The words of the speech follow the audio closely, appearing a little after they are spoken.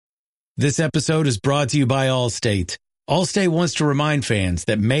This episode is brought to you by Allstate. Allstate wants to remind fans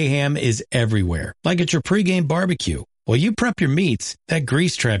that mayhem is everywhere, like at your pregame barbecue. While you prep your meats, that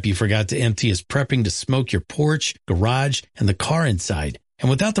grease trap you forgot to empty is prepping to smoke your porch, garage, and the car inside. And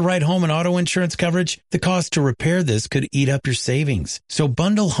without the right home and auto insurance coverage, the cost to repair this could eat up your savings. So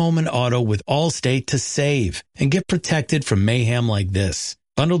bundle home and auto with Allstate to save and get protected from mayhem like this.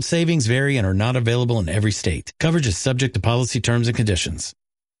 Bundled savings vary and are not available in every state. Coverage is subject to policy terms and conditions.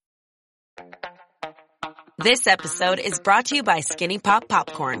 This episode is brought to you by Skinny Pop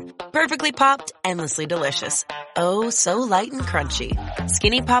Popcorn. Perfectly popped, endlessly delicious. Oh, so light and crunchy.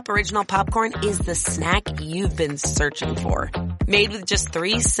 Skinny Pop Original Popcorn is the snack you've been searching for. Made with just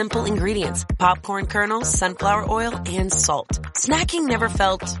 3 simple ingredients: popcorn kernels, sunflower oil, and salt. Snacking never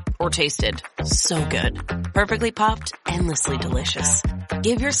felt or tasted so good. Perfectly popped, endlessly delicious.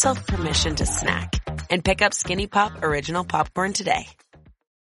 Give yourself permission to snack and pick up Skinny Pop Original Popcorn today.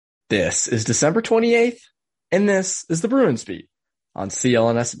 This is December 28th, and this is the Bruins Beat on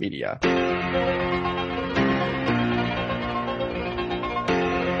CLNS Media.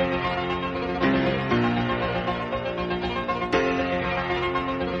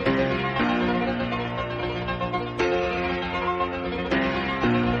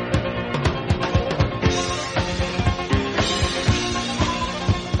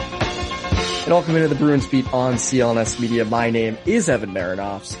 And welcome into the Bruins Beat on CLNS Media. My name is Evan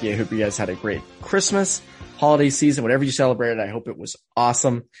Marinofsky. I hope you guys had a great Christmas, holiday season, whatever you celebrated. I hope it was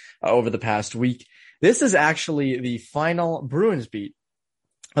awesome over the past week. This is actually the final Bruins Beat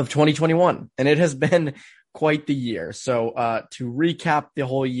of 2021, and it has been quite the year. So to recap the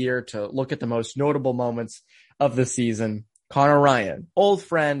whole year, to look at the most notable moments of the season, Connor Ryan, old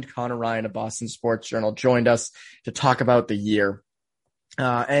friend Connor Ryan of Boston Sports Journal, joined us to talk about the year.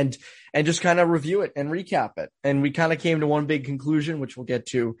 And just kind of review it and recap it. And we kind of came to one big conclusion, which we'll get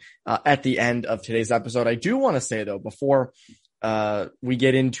to at the end of today's episode. I do want to say, though, before we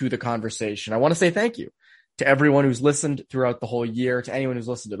get into the conversation, I want to say thank you to everyone who's listened throughout the whole year, to anyone who's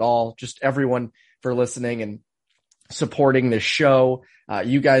listened at all, just everyone for listening and supporting this show.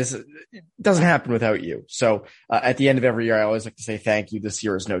 You guys, it doesn't happen without you. So at the end of every year, I always like to say thank you. This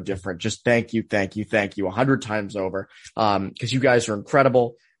year is no different. Just thank you, thank you, thank you 100 times over. Because you guys are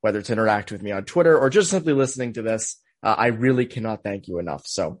incredible, whether it's interacting with me on Twitter or just simply listening to this. I really cannot thank you enough.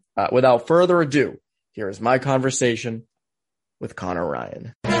 So without further ado, here is my conversation with Connor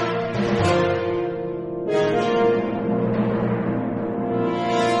Ryan.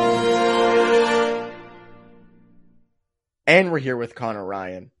 And we're here with Connor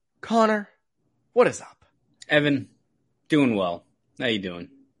Ryan. Connor, what is up? Evan, doing well. How you doing?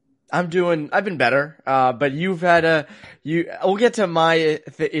 I've been better. But you've had we'll get to my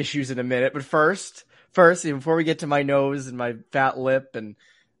issues in a minute. But first, before we get to my nose and my fat lip and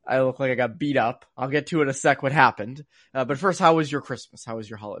I look like I got beat up, I'll get to in a sec what happened. But first, how was your Christmas? How was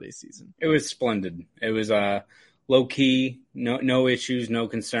your holiday season? It was splendid. It was, low key, no issues, no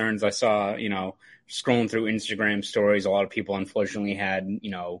concerns. I saw, scrolling through Instagram stories, a lot of people unfortunately had,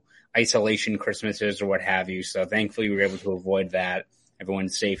 isolation Christmases or what have you. So thankfully we were able to avoid that.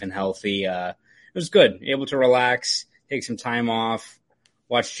 Everyone's safe and healthy. It was good. Able to relax, take some time off,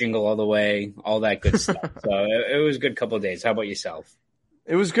 watch Jingle All the Way, all that good stuff. So it was a good couple of days. How about yourself?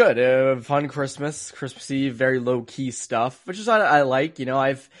 It was good. Fun Christmas Eve, very low key stuff, which is what I like.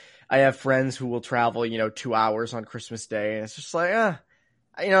 I have friends who will travel, 2 hours on Christmas Day, and it's just like,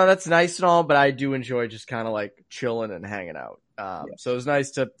 that's nice and all, but I do enjoy just kind of like chilling and hanging out. So it was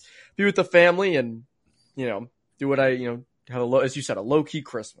nice to be with the family and, do what I, have as you said, a low key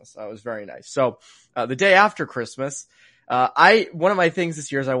Christmas. That was very nice. So, the day after Christmas, one of my things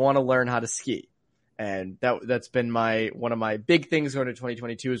this year is I want to learn how to ski. And that's been one of my big things going to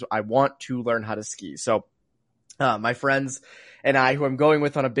 2022 is I want to learn how to ski. So, my friends and I, who I'm going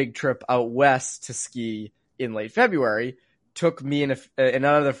with on a big trip out west to ski in late February, took me and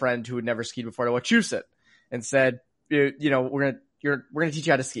another friend who had never skied before to Wachusett and said, we're gonna teach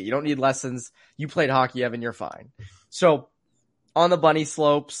you how to ski. You don't need lessons. You played hockey, Evan. You're fine. So on the bunny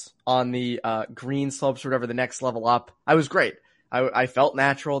slopes, on the green slopes, or whatever, the next level up, I was great. I felt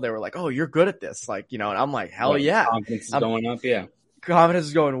natural. They were like, "Oh, you're good at this," and I'm like, "Hell yeah!" Confidence is going up, yeah. Confidence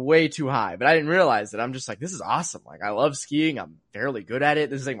is going way too high, but I didn't realize it. I'm just like, this is awesome. Like, I love skiing. I'm fairly good at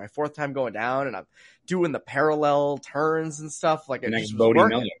it. This is like my 4th time going down, and I'm doing the parallel turns and stuff. Like, it just was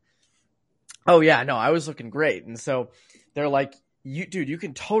working. Oh yeah, no, I was looking great. And so they're like, you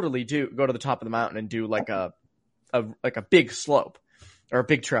can totally go to the top of the mountain and do like a big slope or a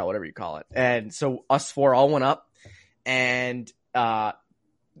big trail, whatever you call it. And so us 4 all went up, and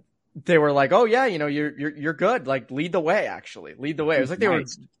they were like, "Oh yeah, you're good. Like, lead the way. Actually, lead the way." It was like they were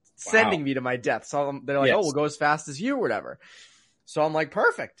sending me to my death. So they're like, Yes. oh, we'll go as fast as you or whatever. So I'm like,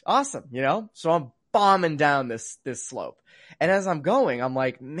 perfect. Awesome. So I'm bombing down this slope. And as I'm going, I'm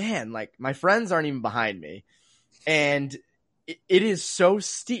like, man, like my friends aren't even behind me. And it is so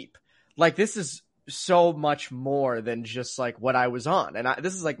steep. Like this is so much more than just like what I was on. And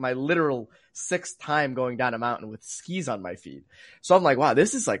this is like my literal 6th time going down a mountain with skis on my feet. So I'm like, wow,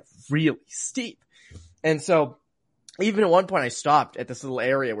 this is like really steep. And so even at one point I stopped at this little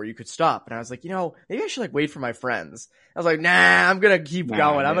area where you could stop. And I was like, maybe I should like wait for my friends. I was like, nah, I'm going to keep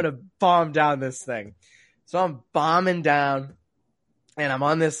going. I'm going to bomb down this thing. So I'm bombing down and I'm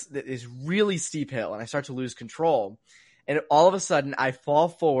on this really steep hill and I start to lose control. And all of a sudden I fall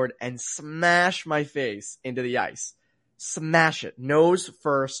forward and smash my face into the ice. Smash it. Nose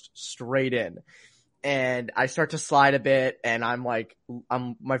first, straight in. And I start to slide a bit and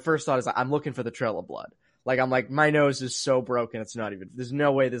my first thought is I'm looking for the trail of blood. Like, I'm like, my nose is so broken. There's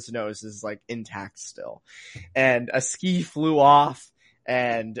no way this nose is like intact still. And a ski flew off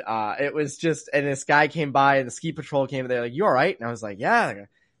and, it was just, and this guy came by and the ski patrol came and they're like, you all right? And I was like, yeah,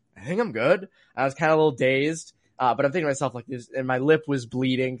 I think I'm good. I was kind of a little dazed. But I'm thinking to myself like this, and my lip was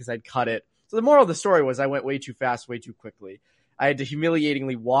bleeding because I'd cut it. So the moral of the story was I went way too fast, way too quickly. I had to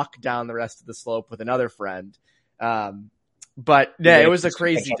humiliatingly walk down the rest of the slope with another friend. But yeah, it was a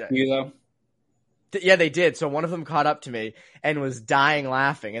crazy day. You, though? Yeah, they did. So one of them caught up to me and was dying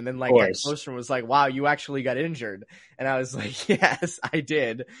laughing. And then like got closer and was like, wow, you actually got injured. And I was like, yes, I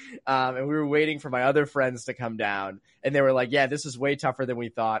did. And we were waiting for my other friends to come down. And they were like, yeah, this is way tougher than we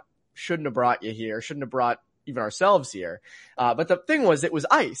thought. Shouldn't have brought you here. Shouldn't have brought even ourselves here. But the thing was, it was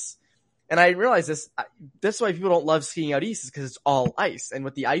ice. And I realized that's why people don't love skiing out east is because it's all ice. And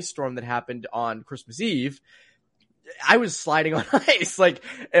with the ice storm that happened on Christmas Eve, I was sliding on ice. Like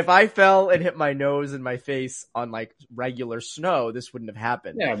if I fell and hit my nose and my face on like regular snow, this wouldn't have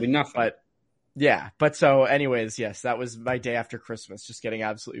happened. Yeah, it'd be nothing. But so anyways, yes, that was my day after Christmas, just getting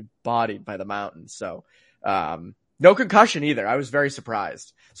absolutely bodied by the mountain. So, no concussion either. I was very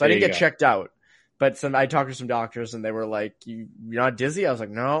surprised. So I didn't get checked out. But I talked to some doctors and they were like, you're not dizzy? I was like,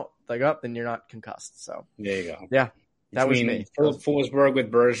 no. Like, then you're not concussed. So there you go. Yeah, that was me. Forsberg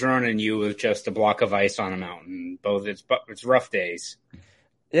with Bergeron and you with just a block of ice on a mountain. Both it's rough days.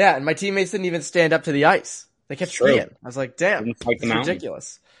 Yeah, and my teammates didn't even stand up to the ice. They kept skiing. I was like, damn, it's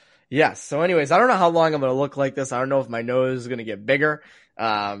ridiculous. Yes. So anyways, I don't know how long I'm going to look like this. I don't know if my nose is going to get bigger.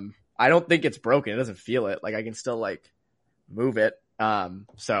 I don't think it's broken. It doesn't feel it. Like I can still like move it.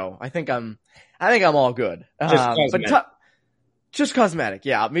 So I think I'm all good. Just cosmetic.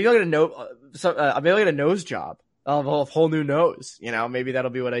 Yeah. Maybe I'll get a nose job. I'll have a whole new nose, maybe that'll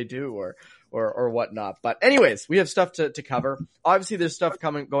be what I do or whatnot. But anyways, we have stuff to cover. Obviously there's stuff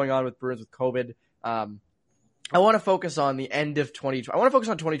going on with Bruins with COVID. I want to focus on the end of 2020. I want to focus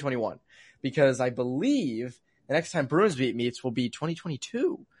on 2021 because I believe the next time Bruins Beat meets will be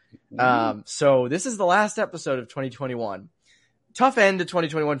 2022. So this is the last episode of 2021. Tough end to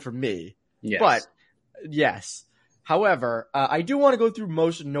 2021 for me. Yes. But yes. However, I do want to go through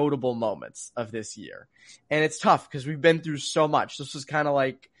most notable moments of this year. And it's tough because we've been through so much. This was kind of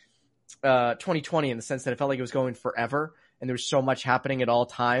like 2020 in the sense that it felt like it was going forever and there was so much happening at all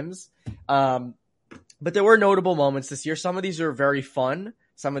times. But there were notable moments this year. Some of these are very fun.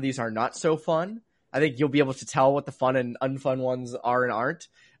 Some of these are not so fun. I think you'll be able to tell what the fun and unfun ones are and aren't.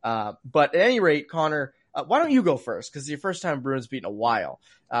 But at any rate, Connor, why don't you go first? Because it's your first time Bruins beat in a while.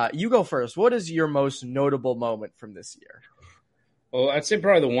 You go first. What is your most notable moment from this year? Well, I'd say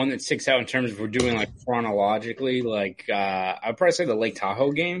probably the one that sticks out in terms of we're doing like chronologically. Like I'd probably say the Lake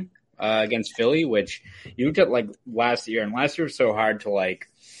Tahoe game against Philly, which you looked at like last year, and last year was so hard to like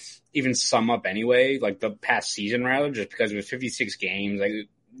even sum up anyway, like the past season rather, just because it was 56 games. Like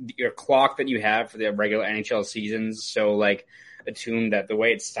your clock that you have for the regular NHL seasons, so like attuned that the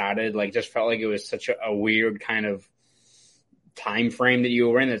way it started, like just felt like it was such a weird kind of time frame that you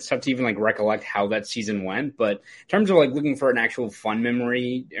were in. It's tough to even like recollect how that season went. But in terms of like looking for an actual fun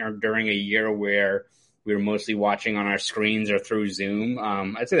memory during a year where we were mostly watching on our screens or through Zoom,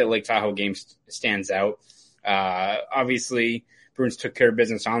 I'd say that Lake Tahoe game stands out. Obviously, Bruins took care of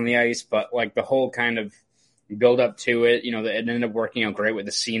business on the ice, but like the whole kind of build up to it, it ended up working out great with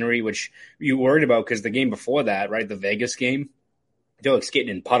the scenery, which you worried about because the game before that, right, the Vegas game, they're like skating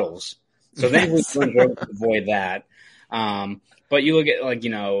in puddles. So then we able to avoid that. But you look at like,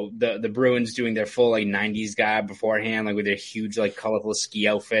 the Bruins doing their full like 90s guy beforehand, like with their huge, like colorful ski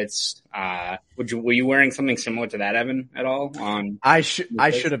outfits. Were you wearing something similar to that, Evan, at all? I should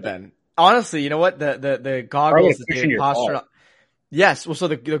have been. Honestly, you know what? The goggles that David Pastrnak, Yes. Well, so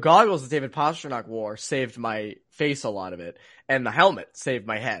the goggles that David Pastrnak wore saved my face, a lot of it, and the helmet saved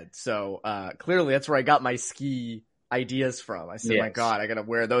my head. So clearly that's where I got my ski ideas from. I said, my God, I got to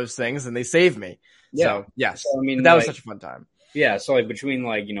wear those things, and they saved me. Yeah. So, yes. So, I mean, that was such a fun time. Yeah. So like between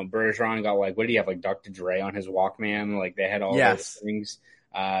like, Bergeron got like, what do you have? Like Dr. Dre on his Walkman. Like they had all those things.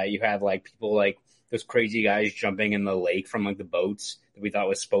 You had like people like those crazy guys jumping in the lake from like the boats that we thought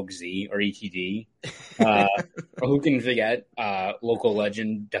was Spoke Z or ETD. Who can forget local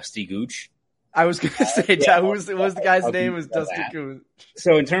legend Dusty Gooch? I was going to say, who was the guy's name? Was Dusty Gooch.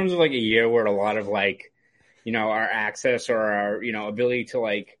 So in terms of like a year where a lot of like, our access or our, ability to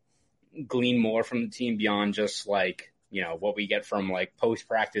like glean more from the team beyond just like, what we get from like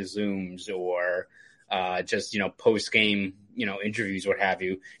post-practice Zooms or just, post-game, interviews, what have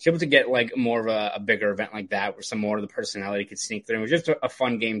you. To be able to get like more of a bigger event like that where some more of the personality could sneak through. It was just a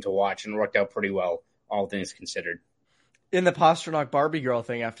fun game to watch and worked out pretty well, all things considered. In the Pastrnak Barbie girl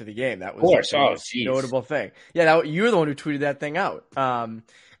thing after the game, that was the most notable thing. Yeah, you were the one who tweeted that thing out.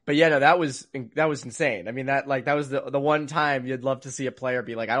 But yeah, no, that was insane. I mean, that was the one time you'd love to see a player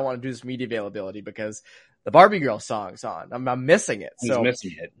be like, I don't want to do this media availability because the Barbie girl song's on. I'm missing it. So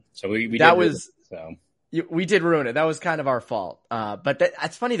missing it. So we did ruin it. That was kind of our fault. But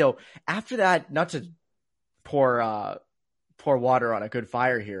that's funny though. After that, not to pour water on a good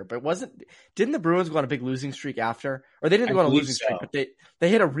fire here, but didn't the Bruins go on a big losing streak after? Or they didn't go on a losing streak, but they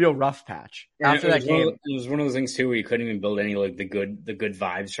hit a real rough patch after that game. It was one of those things too where you couldn't even build any like the good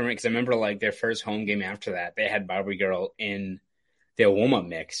vibes from it. Because I remember like their first home game after that, they had Barbie Girl in their warm-up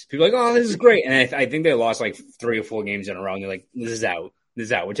mix. People were like, oh, this is great. And I think they lost like 3 or 4 games in a row. And they're like, this is out.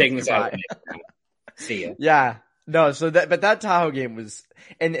 We're taking this out. See ya. Yeah. No, but that Tahoe game was,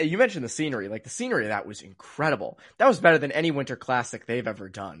 and you mentioned the scenery, like the scenery of that was incredible. That was better than any winter classic they've ever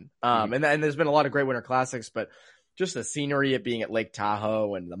done. And there's been a lot of great winter classics, but just the scenery, it being at Lake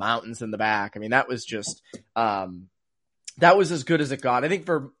Tahoe and the mountains in the back. I mean, that was just, that was as good as it got. I think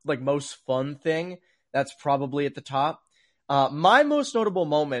for like most fun thing, that's probably at the top. My most notable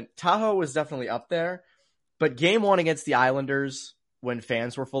moment, Tahoe was definitely up there, but game 1 against the Islanders when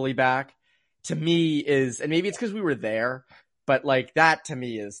fans were fully back, to me is, and maybe it's because we were there, but like that to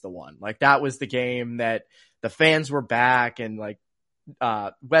me is the one. Like that was the game that the fans were back and like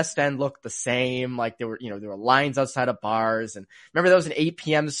West End looked the same. Like there were lines outside of bars, and remember that was an 8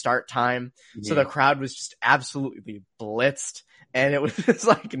 p.m. start time. Yeah. So the crowd was just absolutely blitzed and it was just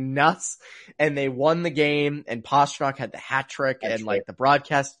like nuts, and they won the game, and Pastrnak had the hat trick, and like the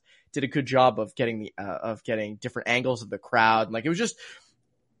broadcast did a good job of getting different angles of the crowd. And, like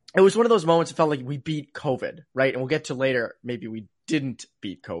it was one of those moments. It felt like we beat COVID, right? And we'll get to later. Maybe we didn't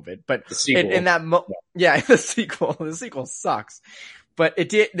beat COVID, but the sequel sucks. But it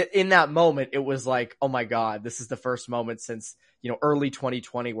did in that moment. It was like, oh my God, this is the first moment since early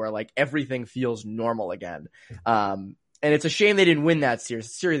 2020 where like everything feels normal again. And it's a shame they didn't win that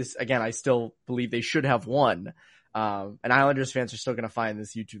series. Again, I still believe they should have won. And Islanders fans are still going to find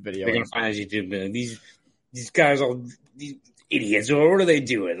this YouTube video. They're going to find this YouTube video. These guys all these idiots. What are they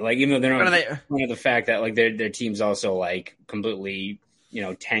doing? Like, even though they're not the fact that like their team's also like completely,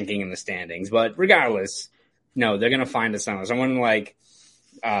 tanking in the standings. But regardless, no, they're going to find us on. Someone like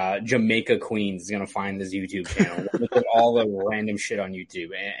Jamaica Queens is going to find this YouTube channel. We'll put all the random shit on YouTube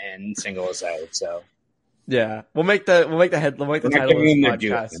and single us out. So yeah, we'll make the title of this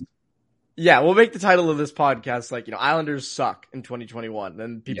podcast. Yeah, we'll make the title of this podcast like, Islanders suck in 2021.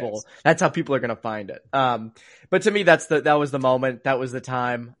 And that's how people are going to find it. But to me, that was the moment. That was the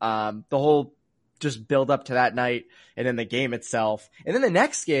time. The whole just build up to that night, and then the game itself. And then the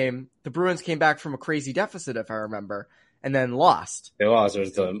next game, the Bruins came back from a crazy deficit, if I remember, and then lost. They lost. I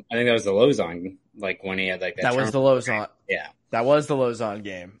think that was the Lozon, like when he had like that. That was the Lozon. Yeah. That was the Lozon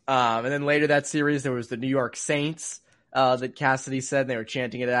game. And then later that series, there was the New York Saints. That Cassidy said they were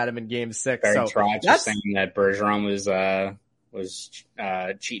chanting it at him in Game 6. Barry Trotz was saying that Bergeron was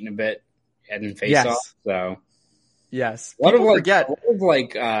cheating a bit heading face off. So yes, a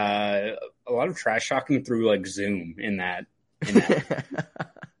lot of trash talking through like Zoom in that.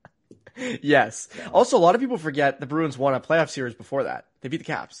 Yes. Also, a lot of people forget the Bruins won a playoff series before that. They beat the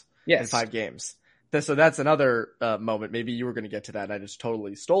Caps in 5 games. So that's another moment. Maybe you were going to get to that. And I just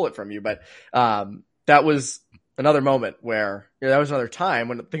totally stole it from you, but that was another moment where that was another time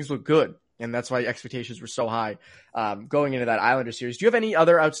when things looked good, and that's why expectations were so high going into that Islanders series. Do you have any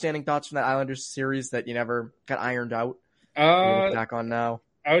other outstanding thoughts from that Islanders series that you never got ironed out? Back on now,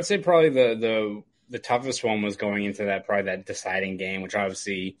 I would say probably the toughest one was going into that deciding game, which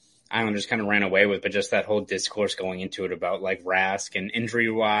obviously Islanders kind of ran away with, but just that whole discourse going into it about like Rask and injury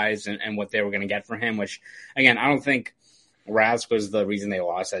wise and what they were going to get from him, which again, I don't think Rask was the reason they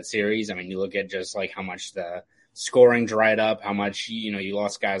lost that series. I mean, you look at just like how much the scoring dried up, how much, you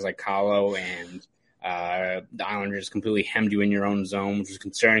lost guys like Kahlo, and the Islanders completely hemmed you in your own zone, which is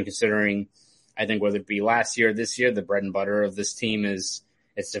concerning considering, I think, whether it be last year or this year, the bread and butter of this team is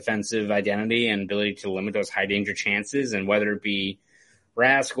its defensive identity and ability to limit those high danger chances. And whether it be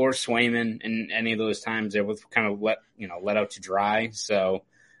Rask or Swayman, in any of those times, they were kind of let out to dry. So,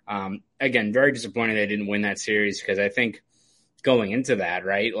 again, very disappointed they didn't win that series, because I think going into that,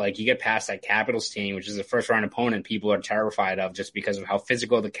 right, like you get past that Capitals team, which is a first round opponent people are terrified of just because of how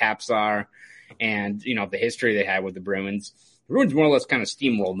physical the Caps are and, the history they had with the Bruins. The Bruins more or less kind of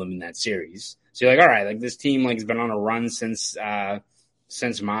steamrolled them in that series. So you're like, all right, like this team like has been on a run since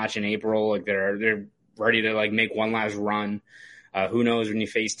March and April. Like they're ready to like make one last run. Who knows when you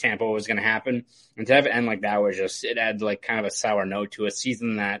face Tampa what was going to happen? And to have it end like that was just, it added like kind of a sour note to a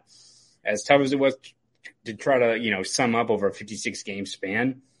season that, as tough as it was to try to, sum up over a 56 game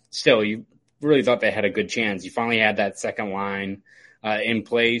span, still you really thought they had a good chance. You finally had that second line in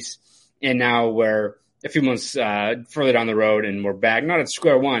place. And now we're a few months further down the road and we're back, not at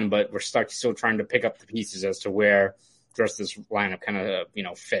square one, but we're stuck still trying to pick up the pieces as to where the rest of this lineup kind of,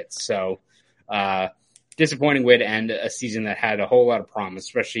 fits. So, disappointing way to end a season that had a whole lot of promise,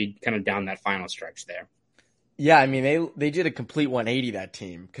 especially kind of down that final stretch there. Yeah, I mean, they did a complete 180, that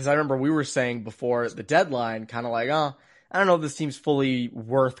team. Because I remember we were saying before the deadline, kind of like, I don't know if this team's fully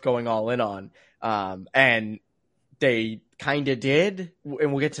worth going all in on. And they kind of did.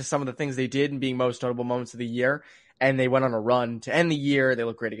 And we'll get to some of the things they did and being most notable moments of the year. And they went on a run to end the year. They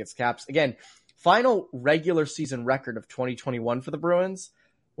look great against Caps. Again, final regular season record of 2021 for the Bruins,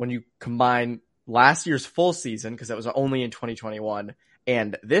 when you combine last year's full season, because that was only in 2021,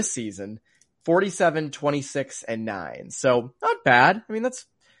 and this season, 47, 26, and 9. So not bad. I mean, that's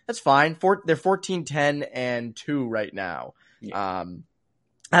fine. They're 14, 10, and 2 right now. Yeah.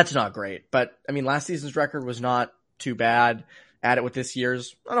 That's not great. But I mean, last season's record was not too bad. Add it with this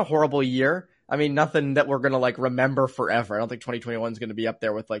year's, not a horrible year. I mean, nothing that we're going to like remember forever. I don't think 2021 is going to be up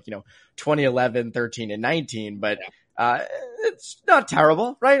there with like, 2011, 13, and 19, but it's not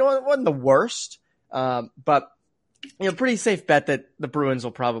terrible, right? It wasn't the worst. But pretty safe bet that the Bruins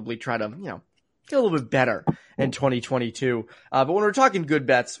will probably try to, get a little bit better in 2022. But when we're talking good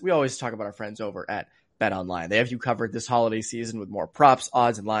bets, we always talk about our friends over at BetOnline. They have you covered this holiday season with more props,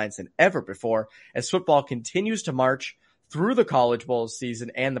 odds, and lines than ever before, as football continues to march through the College Bowl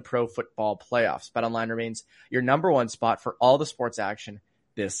season and the pro football playoffs. BetOnline remains your number one spot for all the sports action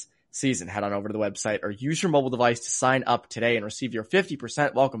this season. Head on over to the website or use your mobile device to sign up today and receive your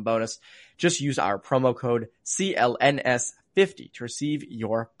 50% welcome bonus. Just use our promo code CLNS50 to receive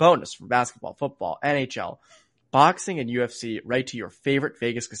your bonus from basketball, football, NHL, boxing, and UFC right to your favorite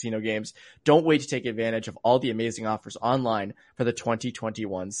Vegas casino games. Don't wait to take advantage of all the amazing offers online for the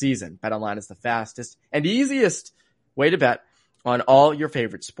 2021 season. BetOnline is the fastest and easiest way to bet on all your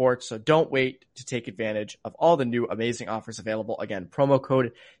favorite sports. So don't wait to take advantage of all the new amazing offers available. Again, promo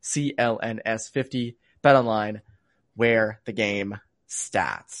code CLNS50. BetOnline, where the game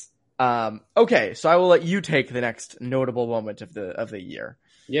starts. Okay, so I will let you take the next notable moment of the year.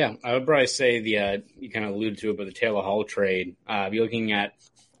 Yeah, I would probably say you kind of alluded to it, but the Taylor Hall trade. You're looking at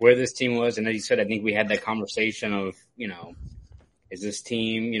where this team was, and as you said, I think we had that conversation of, is this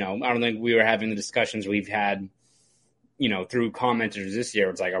team, I don't think we were having the discussions we've had, through commenters this year.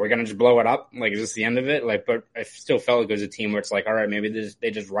 It's like, are we going to just blow it up? Like, is this the end of it? Like, but I still felt like it was a team where it's like, all right, maybe they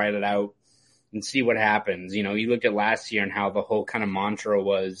just write it out and see what happens. You looked at last year and how the whole kind of mantra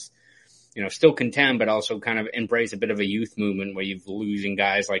was, still contend, but also kind of embrace a bit of a youth movement where you've losing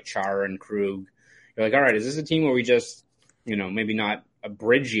guys like Chara and Krug. You're like, all right, is this a team where we just, maybe not a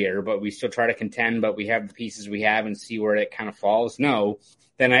bridge year, but we still try to contend, but we have the pieces we have and see where it kind of falls? No.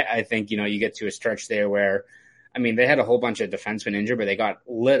 Then I think, you get to a stretch there where, I mean, they had a whole bunch of defensemen injured, but they got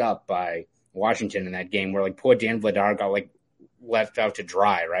lit up by Washington in that game where, like, poor Dan Vladar got, like, left out to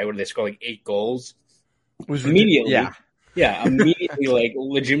dry, right? Where they scored, like, 8 goals. It was immediately. Yeah, immediately, like,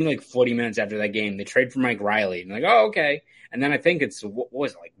 legitimately, like, 40 minutes after that game, they trade for Mike Riley. And like, oh, okay. And then I think it's, what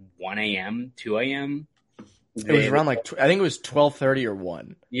was it, like 1 a.m., 2 a.m.? It was around, like, I think it was 12:30 or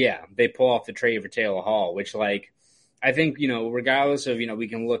 1. Yeah, they pull off the trade for Taylor Hall, which, like, I think, regardless of, we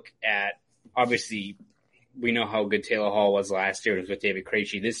can look at, obviously, we know how good Taylor Hall was last year. It was with David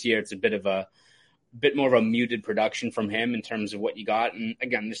Krejci. This year, it's a bit more of a muted production from him in terms of what you got. And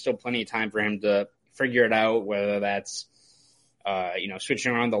again, there's still plenty of time for him to figure it out, whether that's,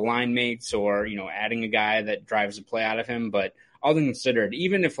 switching around the line mates or, adding a guy that drives the play out of him. But all things considered,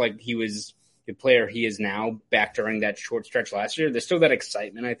 even if like he was the player he is now back during that short stretch last year, there's still that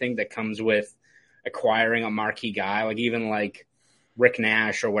excitement, I think, that comes with acquiring a marquee guy, like even like Rick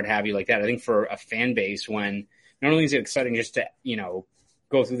Nash or what have you like that. I think for a fan base, when not only is it exciting just to,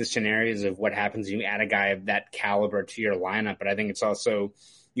 go through the scenarios of what happens when you add a guy of that caliber to your lineup, but I think it's also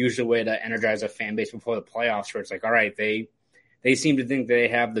usually a way to energize a fan base before the playoffs, where it's like, all right, they seem to think they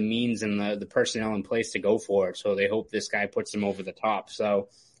have the means and the personnel in place to go for it. So they hope this guy puts them over the top. So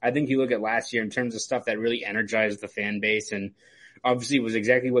I think you look at last year in terms of stuff that really energized the fan base, and obviously was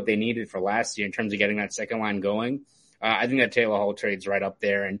exactly what they needed for last year in terms of getting that second line going. I think that Taylor Hall trade's right up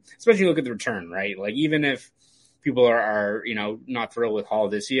there, and especially look at the return, right? Like even if people are not thrilled with Hall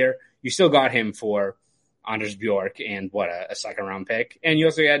this year, you still got him for Anders Bjork and a second round pick. And you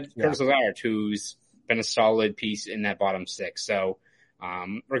also had Curtis Lazar, who's been a solid piece in that bottom six. So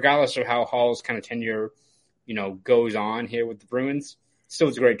regardless of how Hall's kind of tenure, goes on here with the Bruins, still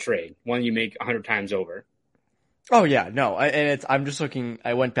it's a great trade. One you make 100 times over. Oh yeah, no, I'm just looking,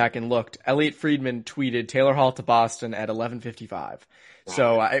 I went back and looked. Elliot Friedman tweeted Taylor Hall to Boston at 11:55. Wow.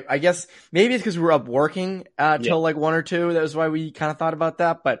 So I guess maybe it's because we were up working till like 1 or 2. That was why we kind of thought about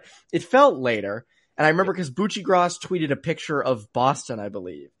that, but it felt later. And I remember because Bucci Gross tweeted a picture of Boston, I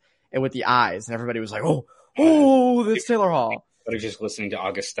believe, and with the eyes, and everybody was like, oh, that's Taylor Hall. I was just listening to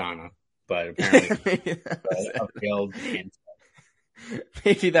Augustana, but apparently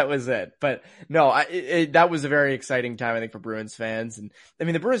maybe that was it. But no, that was a very exciting time, I think, for Bruins fans. And I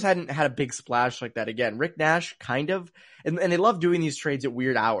mean, the Bruins hadn't had a big splash like that again. Rick Nash kind of, and they love doing these trades at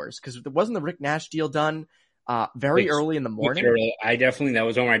weird hours, because wasn't the Rick Nash deal done very early in the morning? That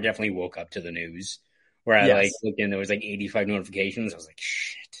was when I definitely woke up to the news, where I looked in, there was like 85 notifications. I was like,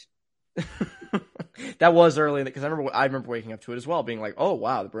 shit. That was early, because I remember waking up to it as well, being like, oh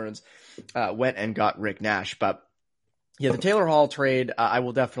wow, the Bruins went and got Rick Nash. But yeah, the Taylor Hall trade, I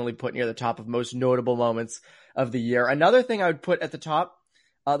will definitely put near the top of most notable moments of the year. Another thing I would put at the top,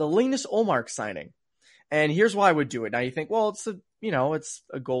 the Linus Ullmark signing. And here's why I would do it. Now you think, well, it's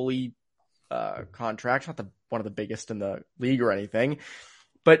a goalie contract, not one of the biggest in the league or anything.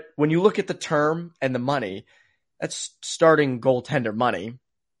 But when you look at the term and the money, that's starting goaltender money.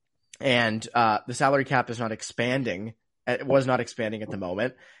 And the salary cap is not expanding. It was not expanding at the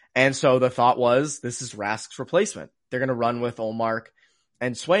moment. And so the thought was, this is Rask's replacement. They're going to run with Ullmark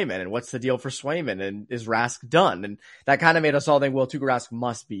and Swayman. And what's the deal for Swayman? And is Rask done? And that kind of made us all think, well, Tuukka Rask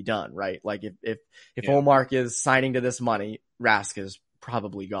must be done, right? Like if Ullmark is signing to this money, Rask is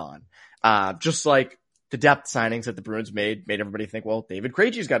probably gone. Just like the depth signings that the Bruins made everybody think, well, David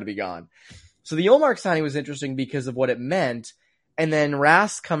Krejci's got to be gone. So the Ullmark signing was interesting because of what it meant. And then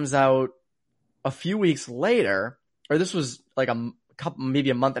Rask comes out a few weeks later, or this was like maybe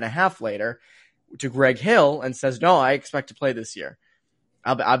a month and a half later, to Greg Hill and says, no, I expect to play this year.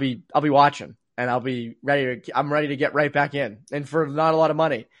 I'll be watching, and I'm ready to get right back in, and for not a lot of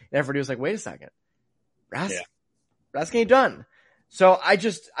money. And everybody was like, wait a second, Rask ain't done. So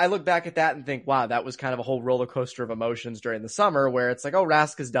I look back at that and think, wow, that was kind of a whole roller coaster of emotions during the summer, where it's like, oh,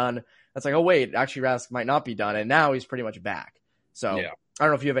 Rask is done. That's like, oh wait, actually Rask might not be done. And now he's pretty much back. So I don't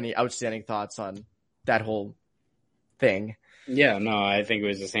know if you have any outstanding thoughts on that whole thing. Yeah, no, I think it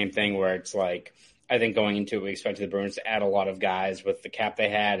was the same thing, where it's like, I think going into it, we expected the Bruins to add a lot of guys with the cap they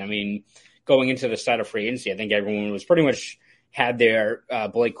had. I mean, going into the start of free agency, I think everyone was pretty much had their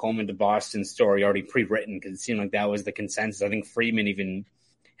Blake Coleman to Boston story already pre-written, because it seemed like that was the consensus. I think Friedman even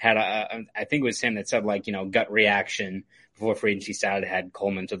had I think it was him that said, like, gut reaction before free agency started, had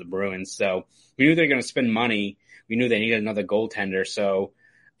Coleman to the Bruins. So we knew they were going to spend money. We knew they needed another goaltender. So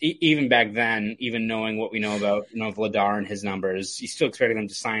even back then, even knowing what we know about Vladar and his numbers, you still expected them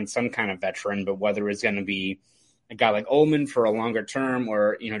to sign some kind of veteran, but whether it's going to be a guy like Ullman for a longer term,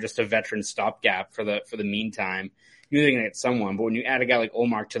 or just a veteran stopgap for the meantime, you knew they're going to get someone. But when you add a guy like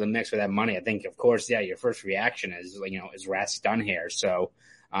Ullmark to the mix with that money, I think, of course, your first reaction is like, is Rask done here? So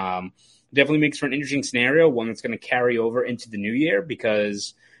definitely makes for an interesting scenario, one that's going to carry over into the new year,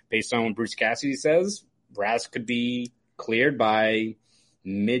 because based on what Bruce Cassidy says, Rask could be cleared by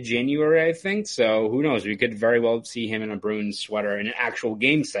mid-January, I think. So who knows? We could very well see him in a Bruins sweater in an actual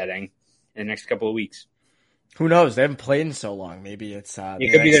game setting in the next couple of weeks. Who knows? They haven't played in so long. Maybe it's the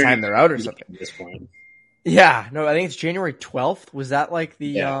next time they're out or something. At this point. Yeah, no, I think it's January 12th. Was that like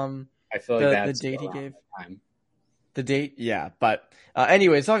the I feel like that's the date he gave? The date, yeah. But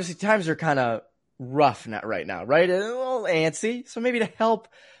anyways, obviously times are kind of rough right now, right? A little antsy. So maybe to help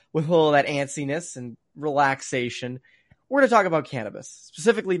with all that antsiness and relaxation, we're going to talk about cannabis,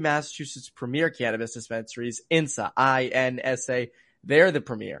 specifically Massachusetts' premier cannabis dispensaries, INSA, I-N-S-A. They're the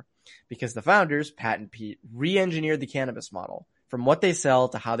premier because the founders, Pat and Pete, re-engineered the cannabis model from what they sell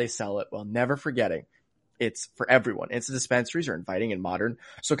to how they sell it, while never forgetting It's for everyone. INSA dispensaries are inviting and modern.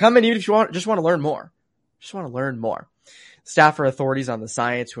 So come in even if you just want to learn more. Just want to learn more. Staff are authorities on the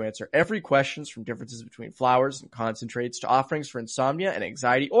science who answer every questions from differences between flowers and concentrates to offerings for insomnia and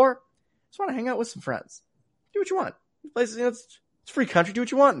anxiety, or just want to hang out with some friends. Do what you want. Places, it's free country. Do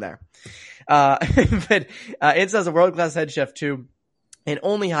what you want in there. But INSA has a world-class head chef too, and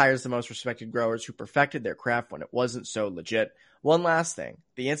only hires the most respected growers who perfected their craft when it wasn't so legit. One last thing.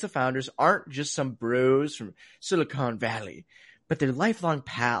 The INSA founders aren't just some bros from Silicon Valley, but they're lifelong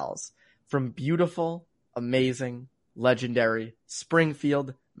pals from beautiful, amazing, legendary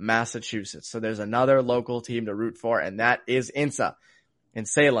Springfield, Massachusetts. So there's another local team to root for, and that is INSA. In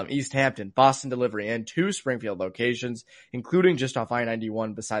Salem, East Hampton, Boston Delivery, and 2 Springfield locations, including just off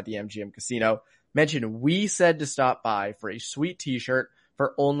I-91 beside the MGM Casino. Mention we said to stop by for a sweet t-shirt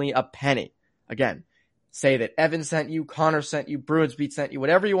for only a penny. Again, say that Evan sent you, Connor sent you, Bruins Beat sent you,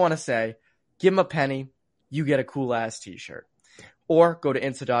 whatever you want to say. Give them a penny. You get a cool-ass t-shirt. Or go to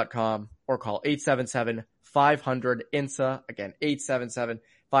INSA.com or call 877-500-INSA. Again,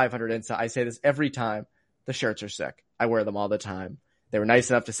 877-500-INSA. I say this every time. The shirts are sick. I wear them all the time. They were nice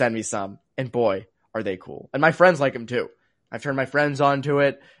enough to send me some, and boy, are they cool. And my friends like them too. I've turned my friends onto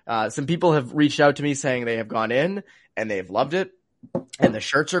it. Some people have reached out to me saying they have gone in and they've loved it, and the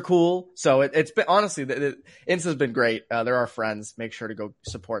shirts are cool. So it's been, honestly, INSA's been great. They're our friends. Make sure to go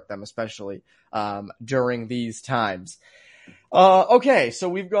support them, especially during these times. Okay,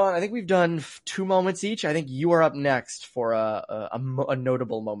 so I think we've done 2 moments each. I think you are up next for a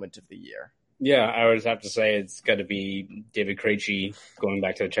notable moment of the year. Yeah, I would have to say it's got to be David Krejci going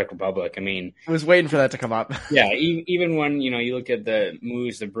back to the Czech Republic. I mean, I was waiting for that to come up. Yeah, even when, you look at the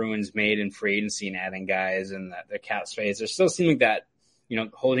moves the Bruins made in free agency and adding guys and the cap space, there still seemed like that,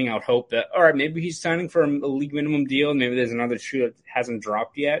 holding out hope that, all right, maybe he's signing for a league minimum deal. Maybe there's another shoe that hasn't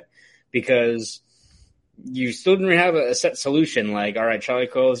dropped yet, because you still didn't have a set solution. Like, all right, Charlie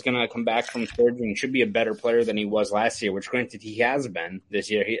Coyle is going to come back from surgery and should be a better player than he was last year, which granted he has been this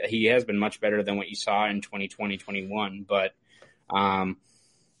year. He has been much better than what you saw in 2020-21. But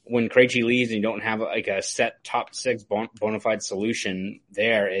when Krejci leaves and you don't have like a set top 6 bona fide solution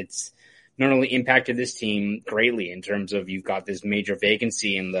there, it's not only impacted this team greatly in terms of you've got this major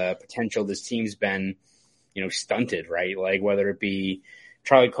vacancy and the potential this team's been, stunted, right? Like whether it be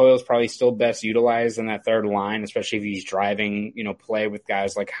Charlie Coyle is probably still best utilized in that third line, especially if he's driving, play with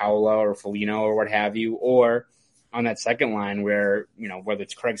guys like Howla or Foligno or what have you, or on that second line where, whether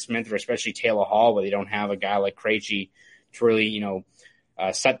it's Craig Smith or especially Taylor Hall, where they don't have a guy like Krejci to really,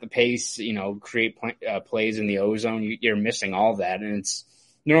 set the pace, create plays in the O-zone. You're missing all that. And it's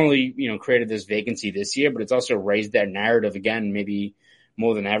not only, created this vacancy this year, but it's also raised that narrative again, maybe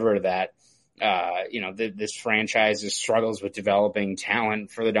more than ever, that this franchise struggles with developing talent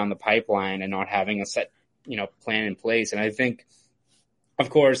further down the pipeline and not having a set, plan in place. And I think,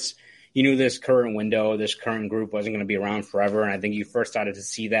 of course, you knew this current window, this current group wasn't going to be around forever. And I think you first started to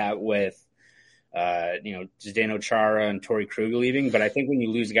see that with, Zdeno Chara and Torrey Krug leaving. But I think when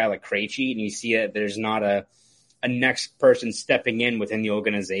you lose a guy like Krejci and you see that there's not a next person stepping in within the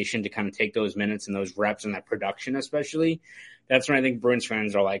organization to kind of take those minutes and those reps and that production, especially, that's when I think Bruins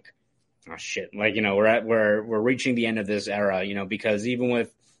fans are like, oh shit. Like, we're reaching the end of this era, because even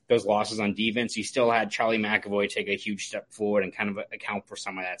with those losses on defense, you still had Charlie McAvoy take a huge step forward and kind of account for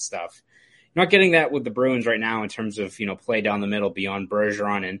some of that stuff. You're not getting that with the Bruins right now in terms of, play down the middle beyond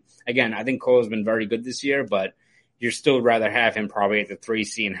Bergeron. And again, I think Cole's been very good this year, but you're still rather have him probably at the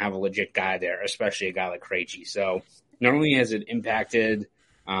 3C and have a legit guy there, especially a guy like Krejci. So not only has it impacted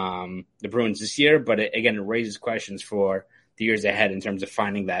the Bruins this year, but it raises questions for the years ahead in terms of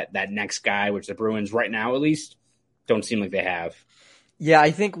finding that next guy, which the Bruins right now at least don't seem like they have. Yeah,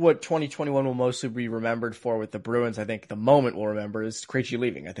 I think what 2021 will mostly be remembered for with the Bruins, I think the moment we'll remember is Krejci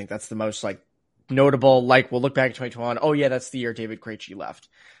leaving. I think that's the most notable, we'll look back at 2021. Oh yeah, that's the year David Krejci left.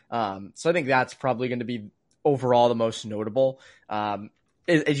 So I think that's probably going to be overall the most notable.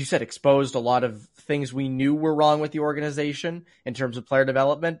 As you said, exposed a lot of things we knew were wrong with the organization in terms of player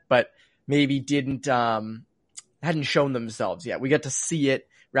development, but maybe hadn't shown themselves yet. We get to see it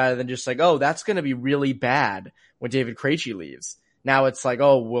rather than just that's going to be really bad when David Krejci leaves. Now it's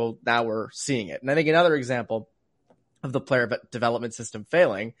now we're seeing it. And I think another example of the player development system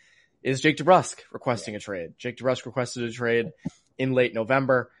failing is Jake DeBrusk requesting a trade. Jake DeBrusk requested a trade in late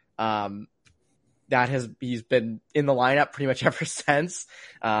November. He's been in the lineup pretty much ever since.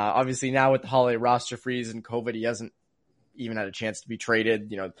 Obviously now with the holiday roster freeze and COVID, he hasn't even had a chance to be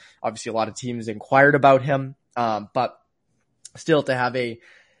traded. Obviously a lot of teams inquired about him. But still to have a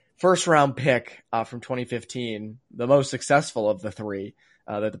first round pick from 2015, the most successful of the 3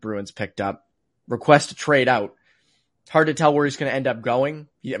 that the Bruins picked up, request a trade out. It's hard to tell where he's going to end up going.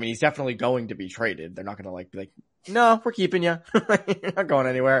 I mean, he's definitely going to be traded. They're not going to be like, no, we're keeping you. You're not going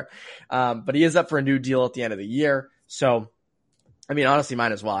anywhere. But he is up for a new deal at the end of the year. So, I mean, honestly,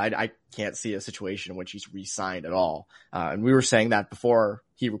 might as well. I can't see a situation in which he's re-signed at all. And we were saying that before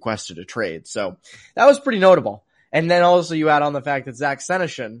he requested a trade. So that was pretty notable. And then also you add on the fact that Zach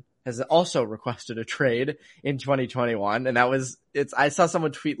Senyshyn has also requested a trade in 2021. And I saw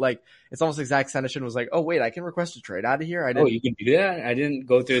someone tweet like, it's almost like Zach Senyshyn was like, oh wait, I can request a trade out of here. Oh, you can do that? I didn't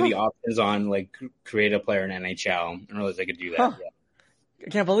go through the options on like create a player in NHL. I didn't realize I could do that. Huh. I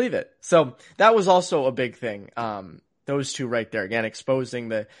can't believe it. So that was also a big thing. Those two right there, again, exposing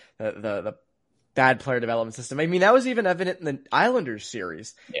the bad player development system. I mean, that was even evident in the Islanders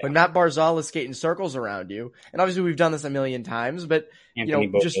series when Matt Barzal is skating circles around you. And obviously we've done this a million times, but Anthony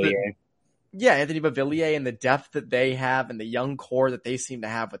Beauvillier. Anthony Beauvillier and the depth that they have and the young core that they seem to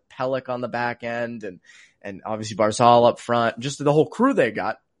have with Pelech on the back end and obviously Barzal up front, just the whole crew they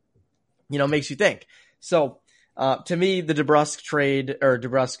got, makes you think. So, to me, the DeBrusk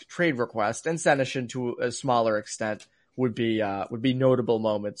trade request and Senyshyn to a smaller extent would be notable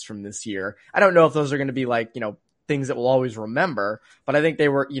moments from this year. I don't know if those are going to be like, things that we'll always remember, but I think they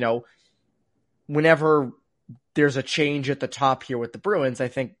were, whenever there's a change at the top here with the Bruins, I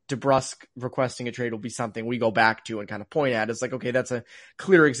think DeBrusk requesting a trade will be something we go back to and kind of point at. It's like, okay, that's a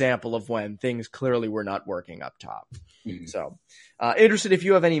clear example of when things clearly were not working up top. Mm-hmm. So, interested if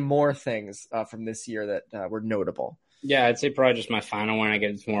you have any more things from this year that were notable. Yeah, I'd say probably just my final one. I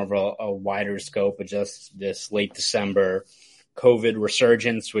guess it's more of a wider scope of just this late December COVID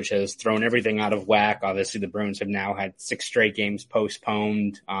resurgence, which has thrown everything out of whack. Obviously, the Bruins have now had 6 straight games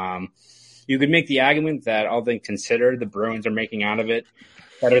postponed. You could make the argument that all things considered, the Bruins are making out of it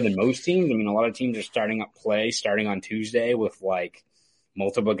better than most teams. I mean, a lot of teams are starting on Tuesday with like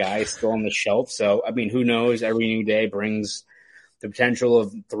multiple guys still on the shelf. So, I mean, who knows? Every new day brings the potential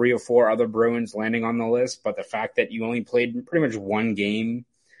of 3 or 4 other Bruins landing on the list. But the fact that you only played pretty much one game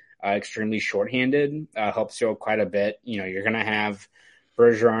extremely shorthanded helps you out quite a bit. You're going to have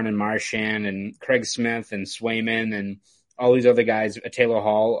Bergeron and Marchand and Craig Smith and Swayman and all these other guys, Taylor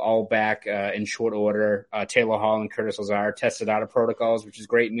Hall, all back in short order. Taylor Hall and Curtis Lazar tested out of protocols, which is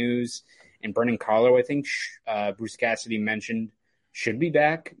great news. And Brendan Carlo, I think Bruce Cassidy mentioned, should be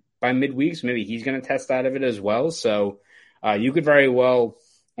back by midweek. So maybe he's going to test out of it as well. So you could very well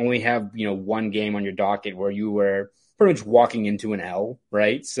only have, one game on your docket where you were pretty much walking into an L,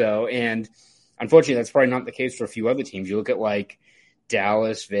 right? So, and unfortunately, that's probably not the case for a few other teams. You look at like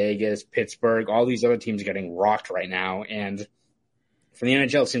Dallas, Vegas, Pittsburgh, all these other teams are getting rocked right now. And for the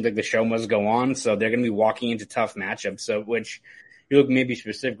NHL, it seems like the show must go on. So they're going to be walking into tough matchups. So, which you look maybe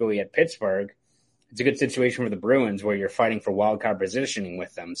specifically at Pittsburgh, it's a good situation for the Bruins where you're fighting for wildcard positioning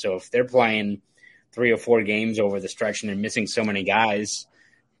with them. So if they're playing 3 or 4 games over the stretch and they're missing so many guys,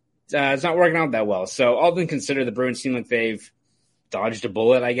 it's not working out that well. So all things considered, the Bruins seem like they've dodged a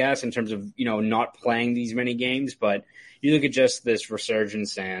bullet, I guess, in terms of, not playing these many games. But you look at just this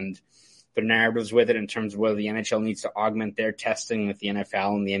resurgence and the narratives with it in terms of whether the NHL needs to augment their testing with the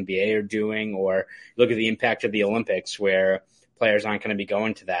NFL and the NBA are doing, or look at the impact of the Olympics where players aren't going to be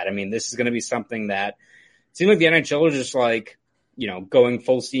going to that. I mean, this is going to be something that it seems like the NHL is just like, going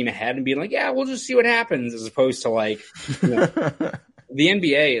full steam ahead and being like, yeah, we'll just see what happens, as opposed to like, the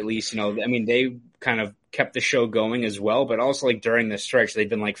NBA, at least, I mean, they kind of kept the show going as well, but also like during this stretch, they've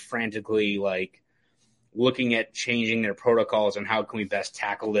been like frantically like looking at changing their protocols and how can we best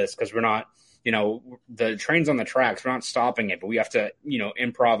tackle this? Cause we're not, the train's on the tracks. We're not stopping it, but we have to,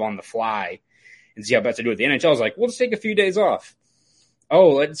 improv on the fly and see how best to do it. The NHL is like, we'll just take a few days off. Oh,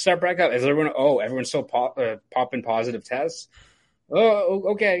 let's start back up. Everyone's still popping positive tests.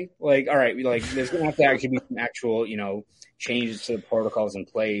 Oh, okay. Like, all right. There's going to have to actually be some actual, changes to the protocols in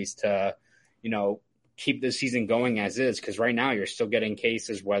place to, keep the season going as is. Cause right now you're still getting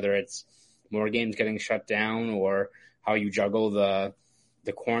cases, whether it's more games getting shut down or how you juggle the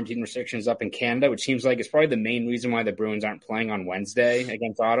quarantine restrictions up in Canada, which seems like it's probably the main reason why the Bruins aren't playing on Wednesday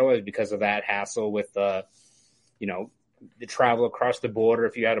against Ottawa, is because of that hassle with the travel across the border.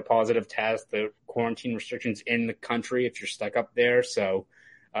 If you had a positive test, the quarantine restrictions in the country, if you're stuck up there. So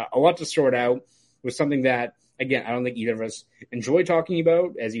a lot to sort out. It was something that, again, I don't think either of us enjoy talking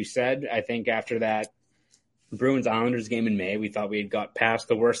about. As you said, I think after that Bruins-Islanders game in May, we thought we had got past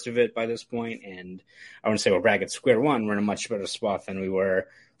the worst of it by this point. And I wouldn't say we're back at square one. We're in a much better spot than we were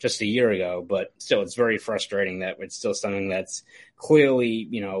just a year ago. But still, it's very frustrating that it's still something that's clearly,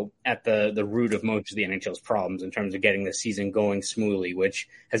 at the root of most of the NHL's problems in terms of getting the season going smoothly, which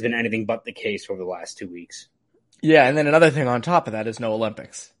has been anything but the case over the last 2 weeks. Yeah, and then another thing on top of that is no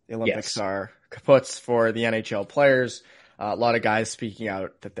Olympics. The Olympics Yes. are kaputs for the NHL players. A lot of guys speaking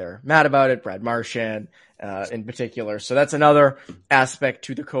out that they're mad about it, Brad Marchand in particular. So that's another aspect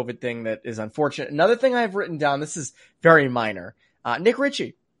to the COVID thing that is unfortunate. Another thing I've written down, this is very minor. Nick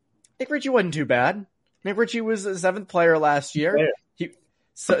Ritchie. Nick Ritchie wasn't too bad. Nick Ritchie was the 7th player last year.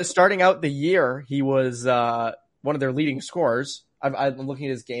 So starting out the year, he was one of their leading scorers. I'm looking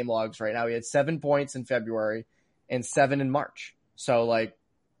at his game logs right now. He had 7 points in February and 7 in March. So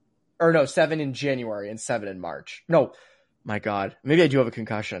 7 in January and 7 in March. No, my God. Maybe I do have a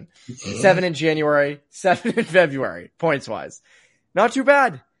concussion. 7 in January, 7 in February, points wise. Not too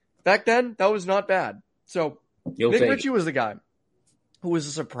bad. Back then, that was not bad. So Nick Ritchie was the guy who was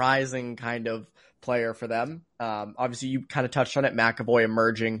a surprising kind of player for them. Obviously, you kind of touched on it. McAvoy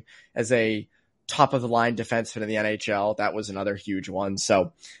emerging as a top of the line defenseman in the NHL. That was another huge one.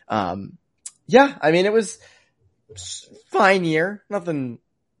 So, yeah, I mean, it was fine year. Nothing,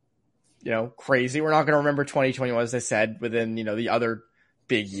 crazy. We're not going to remember 2021, as I said, within, the other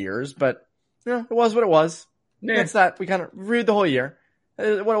big years, but it was what it was. Yeah. That's that. We kind of reviewed the whole year.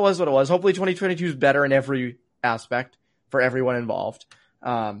 What it was. Hopefully 2022 is better in every aspect for everyone involved.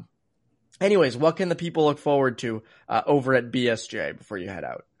 Anyways, what can the people look forward to over at BSJ before you head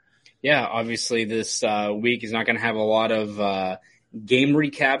out? Yeah, obviously this week is not going to have a lot of game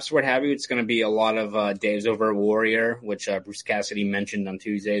recaps, what have you. It's going to be a lot of days over Warrior, which Bruce Cassidy mentioned on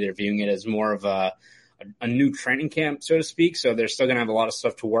Tuesday. They're viewing it as more of a new training camp, so to speak. So they're still going to have a lot of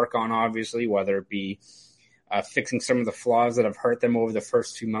stuff to work on, obviously, whether it be fixing some of the flaws that have hurt them over the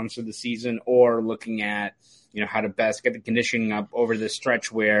first 2 months of the season, or looking at, how to best get the conditioning up over this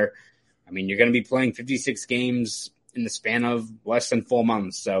stretch where, you're going to be playing 56 games in the span of less than 4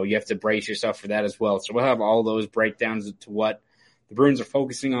 months. So you have to brace yourself for that as well. So we'll have all those breakdowns to what the Bruins are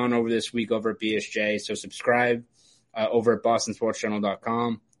focusing on over this week over at BSJ. So subscribe over at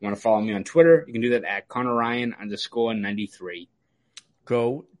bostonsportsjournal.com. You want to follow me on Twitter? You can do that at ConnorRyan_93.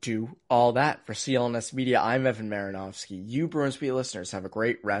 Go do all that. For CLNS Media, I'm Evan Marinovsky. You Bruins Beat listeners have a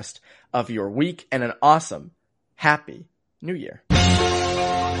great rest of your week and an awesome, happy New Year.